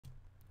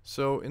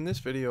So in this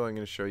video I'm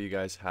going to show you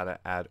guys how to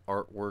add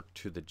artwork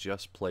to the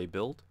Just Play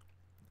build.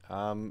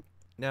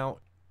 Now,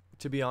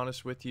 to be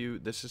honest with you,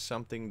 this is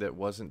something that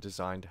wasn't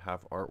designed to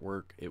have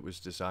artwork. It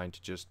was designed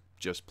to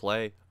just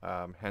play,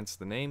 hence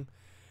the name.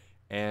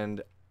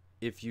 And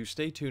if you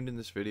stay tuned in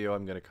this video,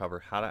 I'm going to cover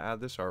how to add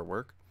this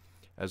artwork,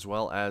 as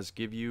well as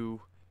give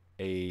you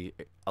a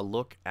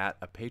look at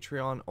a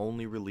Patreon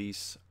only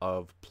release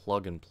of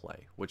Plug and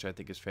Play, which I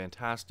think is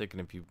fantastic.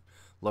 And if you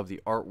love the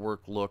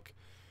artwork look,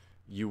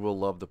 you will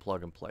love the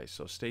plug and play.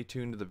 So stay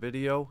tuned to the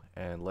video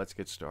and let's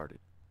get started.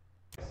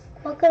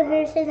 Welcome to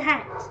Harrison's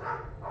Hacks.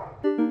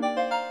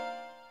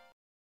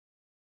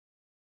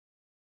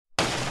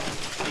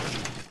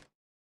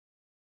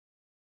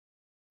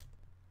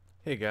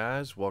 Hey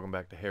guys, welcome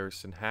back to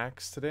Harrison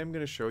Hacks. Today I'm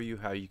going to show you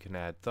how you can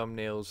add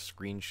thumbnails,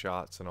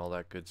 screenshots, and all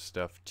that good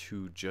stuff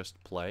to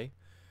Just Play.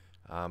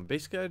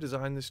 Basically, I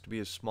designed this to be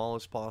as small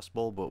as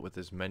possible, but with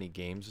as many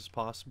games as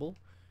possible.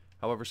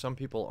 However, some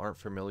people aren't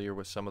familiar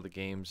with some of the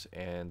games,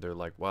 and they're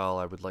like, well,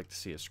 I would like to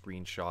see a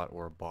screenshot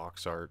or a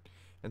box art,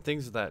 and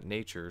things of that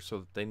nature, so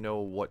that they know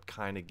what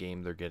kind of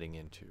game they're getting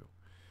into.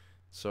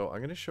 So I'm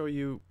going to show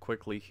you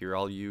quickly here.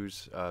 I'll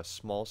use a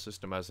small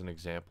system as an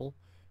example,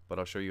 but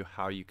I'll show you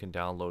how you can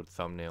download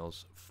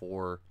thumbnails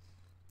for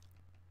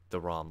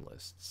the ROM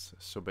lists.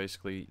 So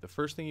basically, the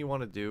first thing you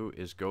want to do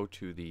is go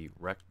to the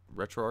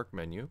RetroArch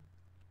menu,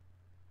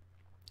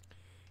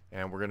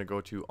 and we're going to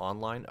go to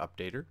Online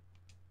Updater,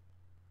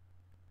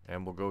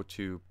 and we'll go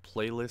to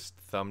Playlist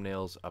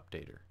Thumbnails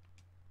Updater.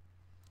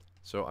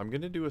 So I'm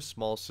going to do a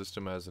small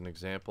system as an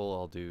example.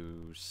 I'll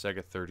do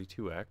Sega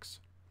 32X,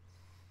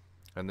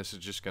 and this is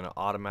just going to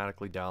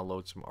automatically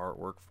download some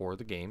artwork for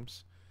the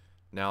games.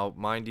 Now,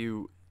 mind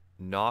you,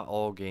 not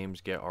all games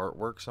get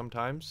artwork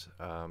sometimes,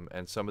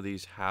 and some of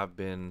these have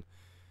been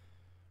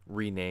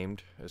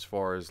renamed as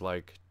far as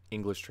like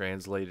English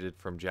translated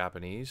from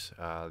Japanese.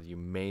 You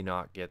may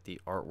not get the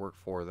artwork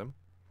for them,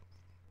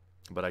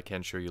 but I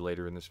can show you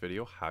later in this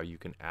video how you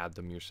can add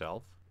them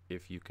yourself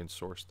if you can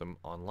source them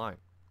online.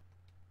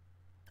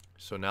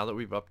 So now that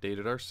we've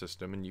updated our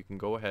system, and you can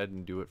go ahead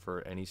and do it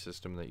for any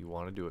system that you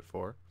want to do it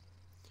for,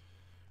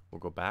 we'll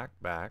go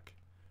back.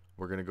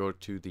 We're going to go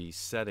to the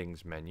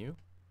Settings menu,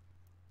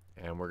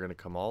 and we're going to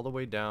come all the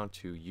way down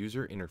to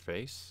User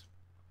Interface,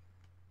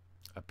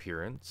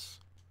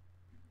 Appearance,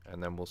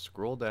 and then we'll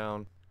scroll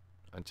down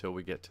until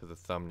we get to the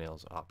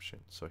Thumbnails option.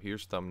 So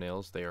here's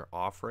Thumbnails. They are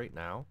off right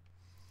now.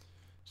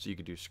 So you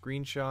can do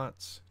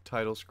screenshots,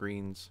 title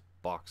screens,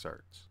 box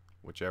arts,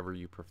 whichever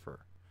you prefer.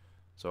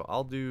 So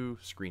I'll do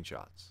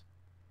screenshots.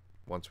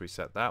 Once we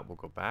set that, we'll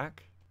go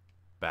back,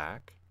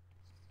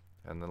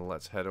 and then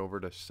let's head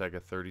over to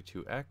Sega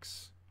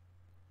 32X.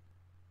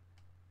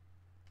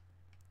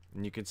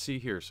 And you can see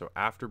here, so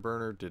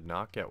Afterburner did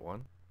not get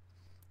one,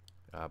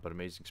 but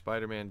Amazing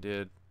Spider-Man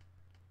did.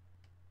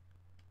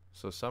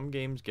 So some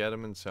games get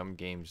them and some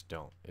games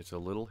don't. It's a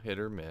little hit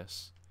or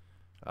miss.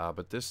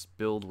 But this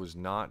build was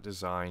not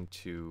designed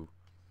to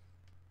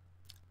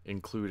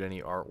include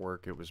any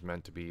artwork. It was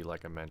meant to be,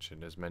 like I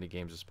mentioned, as many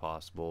games as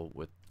possible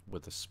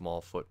with a small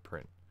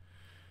footprint.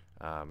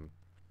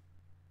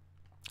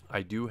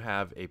 I do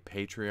have a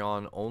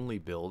Patreon only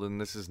build, and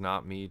this is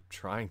not me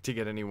trying to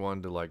get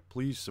anyone to like,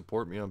 please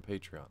support me on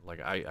Patreon. Like,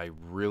 I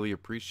really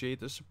appreciate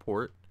the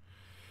support,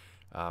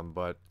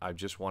 but I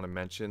just want to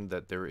mention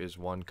that there is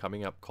one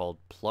coming up called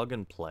Plug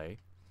and Play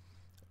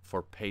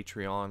for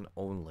Patreon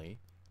only.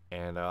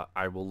 And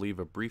I will leave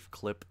a brief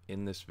clip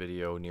in this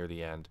video near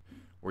the end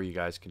where you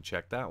guys can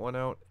check that one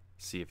out,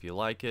 see if you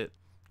like it,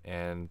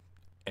 and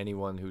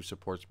anyone who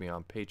supports me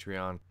on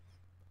Patreon,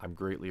 I'm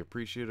greatly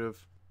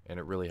appreciative, and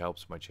it really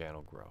helps my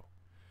channel grow.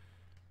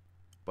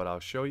 But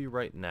I'll show you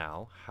right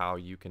now how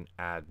you can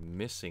add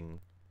missing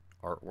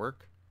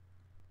artwork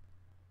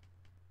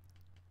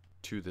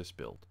to this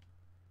build.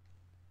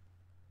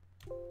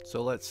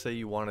 So let's say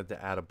you wanted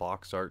to add a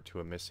box art to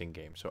a missing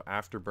game. So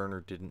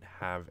Afterburner didn't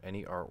have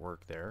any artwork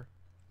there.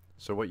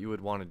 So what you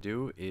would want to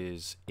do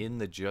is in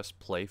the Just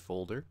Play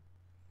folder,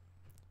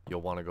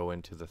 you'll want to go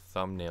into the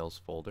Thumbnails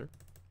folder,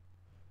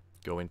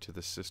 go into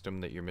the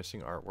system that you're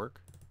missing artwork,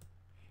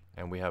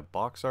 and we have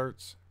box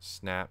arts,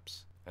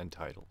 snaps, and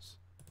titles.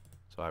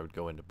 So I would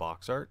go into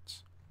box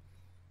arts.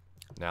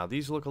 Now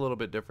these look a little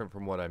bit different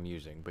from what I'm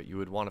using, but you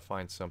would want to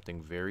find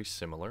something very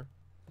similar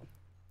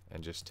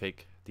and just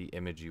take the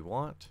image you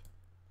want,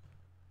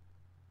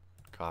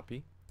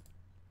 copy,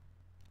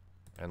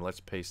 and let's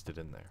paste it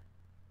in there.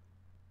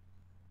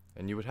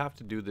 And you would have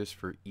to do this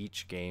for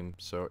each game,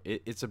 so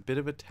it's a bit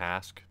of a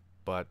task,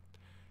 but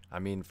I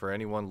mean, for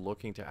anyone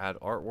looking to add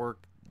artwork,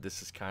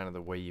 this is kind of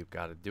the way you've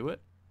got to do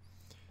it.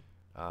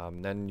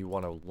 Then you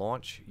want to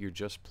launch your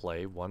Just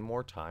Play one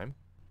more time.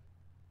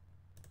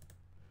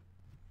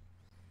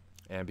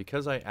 And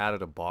because I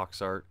added a box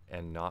art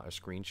and not a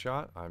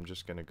screenshot, I'm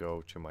just going to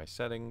go to my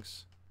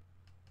settings,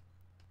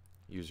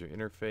 user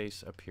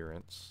interface,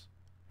 appearance,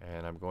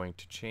 and I'm going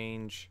to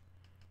change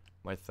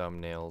my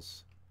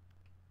thumbnails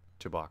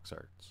to box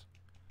arts.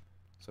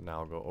 So now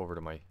I'll go over to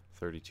my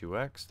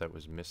 32X that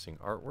was missing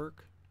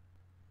artwork,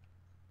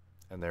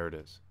 And there it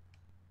is.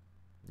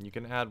 You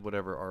can add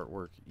whatever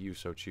artwork you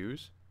so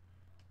choose,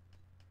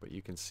 but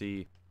you can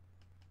see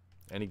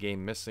any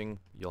game missing,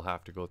 you'll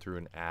have to go through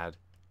and add.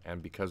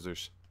 And because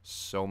there's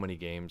so many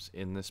games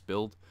in this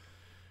build,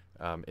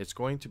 it's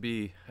going to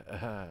be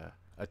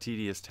a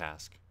tedious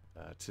task,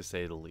 to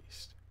say the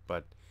least.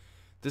 But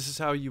this is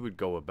how you would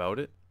go about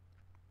it.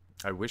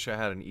 I wish I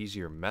had an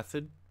easier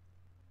method.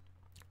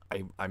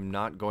 I'm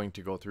not going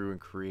to go through and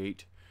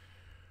create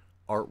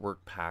artwork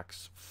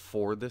packs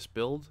for this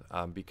build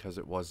because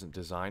it wasn't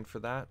designed for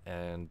that,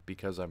 and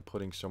because I'm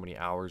putting so many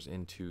hours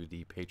into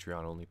the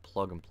Patreon only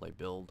plug and play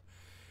build.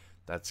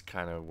 That's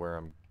kind of where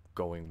I'm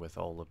going with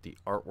all of the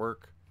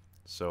artwork.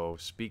 So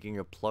speaking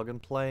of plug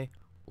and play,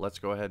 let's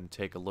go ahead and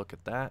take a look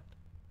at that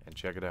and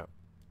check it out.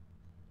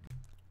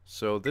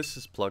 So this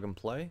is plug and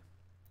play.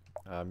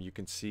 You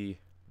can see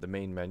the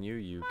main menu.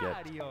 You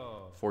get,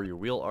 for your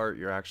wheel art,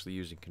 you're actually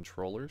using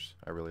controllers.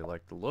 I really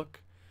like the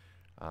look.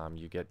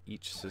 You get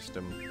each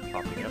system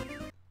popping up.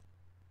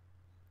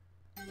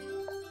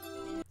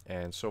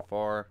 And so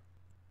far,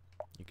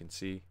 you can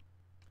see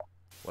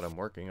what I'm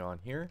working on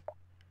here.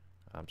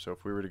 So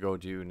if we were to go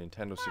do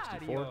Nintendo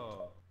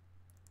 64,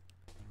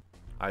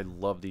 I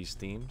love these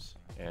themes,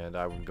 and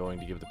I'm going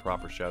to give the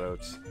proper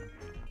shoutouts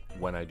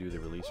when I do the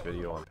release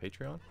video on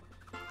Patreon.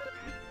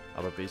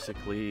 But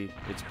basically,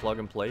 it's plug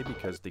and play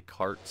because the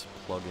carts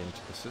plug into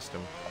the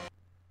system,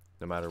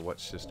 no matter what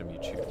system you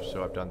choose.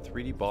 So I've done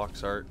 3D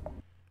box art,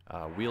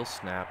 wheel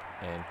snap,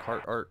 and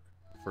cart art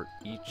for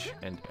each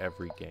and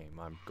every game.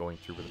 I'm going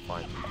through with a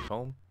fine-tooth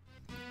comb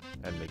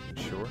and making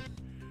sure.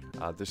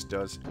 This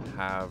does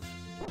have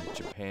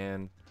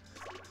Japan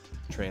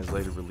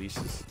translated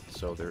releases,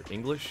 so they're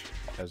English,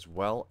 as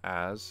well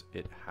as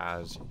it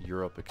has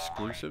Europe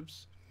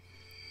exclusives,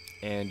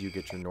 and you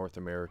get your North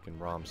American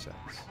ROM sets.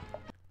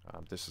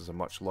 This is a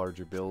much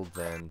larger build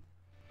than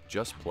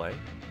Just Play,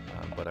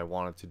 but I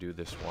wanted to do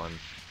this one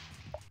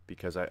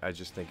because I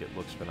just think it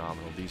looks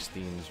phenomenal. These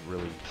themes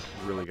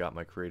really got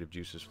my creative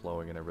juices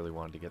flowing, and I really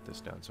wanted to get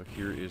this done. So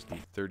here is the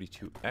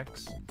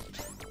 32X,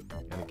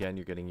 and again,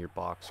 you're getting your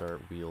box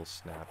art, wheel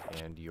snap,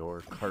 and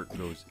your cart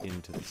goes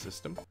into the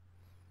system.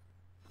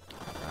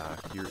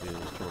 Here is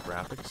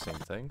TurboGrafx, same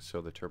thing.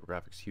 So the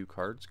TurboGrafx Hue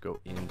cards go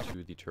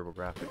into the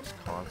TurboGrafx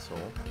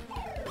console,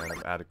 and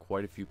I've added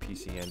quite a few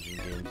PC Engine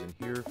games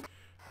in here,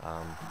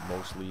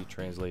 mostly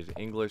translated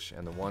to English,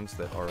 and the ones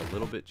that are a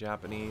little bit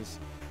Japanese,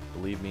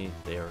 believe me,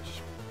 they are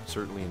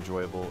certainly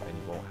enjoyable, and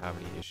you won't have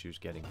any issues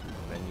getting through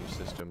the menu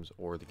systems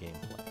or the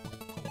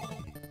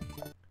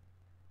gameplay.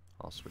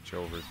 I'll switch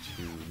over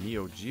to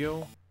Neo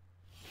Geo.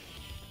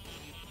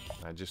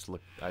 I just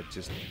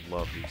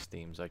love these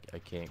themes. I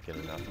can't get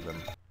enough of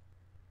them.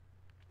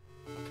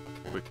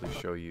 Quickly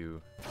show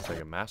you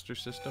Sega Master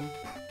System.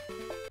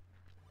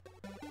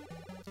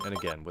 And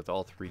again, with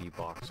all 3D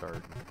box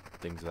art,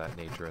 things of that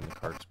nature, and the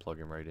carts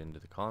plugging right into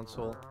the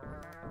console.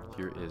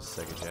 Here is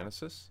Sega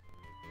Genesis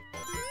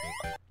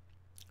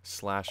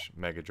 /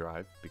 Mega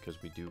Drive,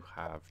 because we do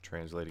have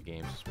translated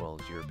games as well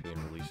as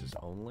European releases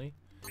only.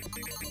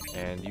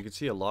 And you can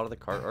see a lot of the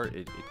cart art,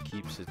 it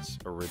keeps its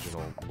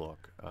original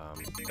look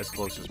as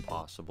close as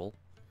possible.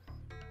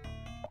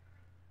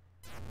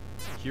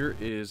 Here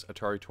is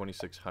Atari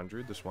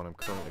 2600. This one I'm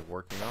currently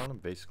working on. I'm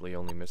basically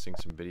only missing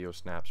some video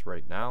snaps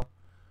right now.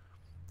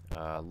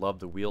 Love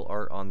the wheel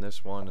art on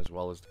this one, as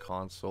well as the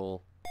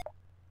console.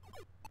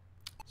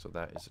 So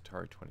that is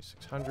Atari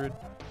 2600.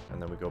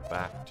 And then we go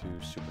back to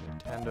Super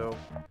Nintendo.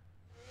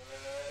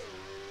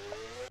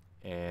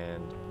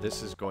 And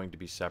this is going to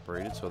be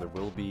separated, so there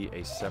will be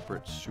a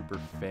separate Super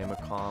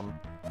Famicom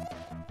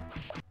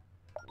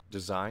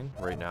design.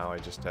 Right now I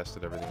just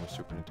tested everything with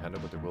Super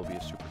Nintendo, but there will be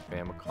a Super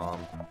Famicom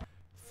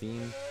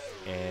theme,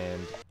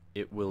 and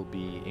it will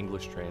be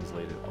English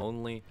translated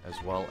only,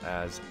 as well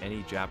as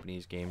any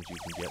Japanese games you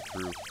can get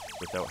through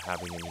without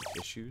having any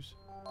issues,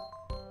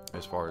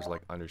 as far as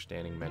like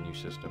understanding menu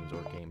systems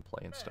or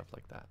gameplay and stuff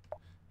like that.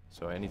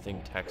 So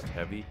anything text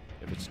heavy,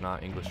 if it's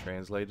not English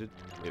translated,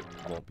 it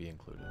won't be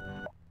included.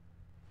 And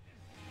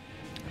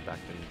back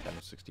to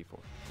Nintendo 64.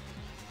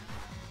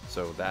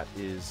 So that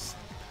is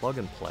plug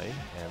and play,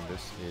 and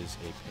this is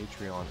a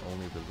Patreon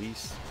only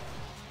release.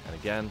 And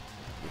again,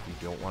 if you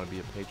don't want to be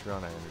a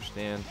Patreon, I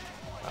understand.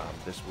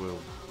 This will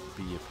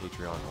be a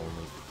Patreon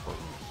only from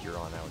here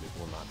on out. It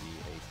will not be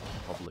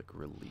a public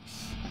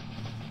release.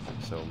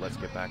 So let's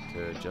get back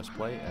to Just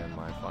Play and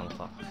my final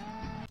thoughts.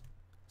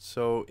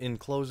 So in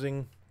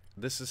closing,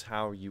 this is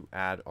how you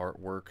add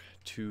artwork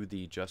to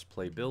the Just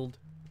Play build.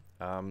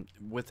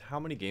 With how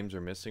many games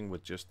are missing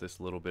with just this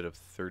little bit of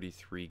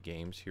 33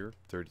 games here,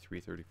 33,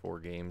 34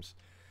 games,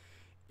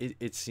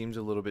 it seems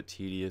a little bit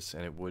tedious,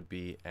 and it would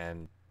be,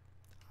 and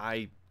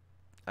I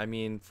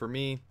mean, for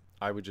me,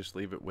 I would just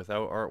leave it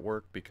without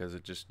artwork, because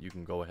it just, you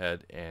can go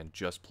ahead and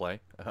just play,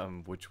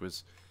 which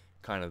was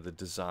kind of the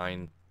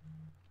design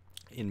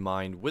in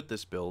mind with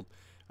this build.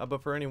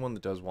 But for anyone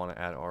that does want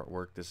to add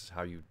artwork, this is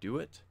how you do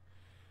it.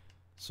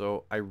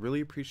 So I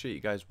really appreciate you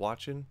guys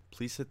watching.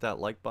 Please hit that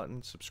like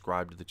button,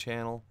 subscribe to the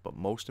channel, but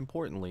most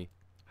importantly,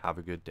 have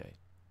a good day.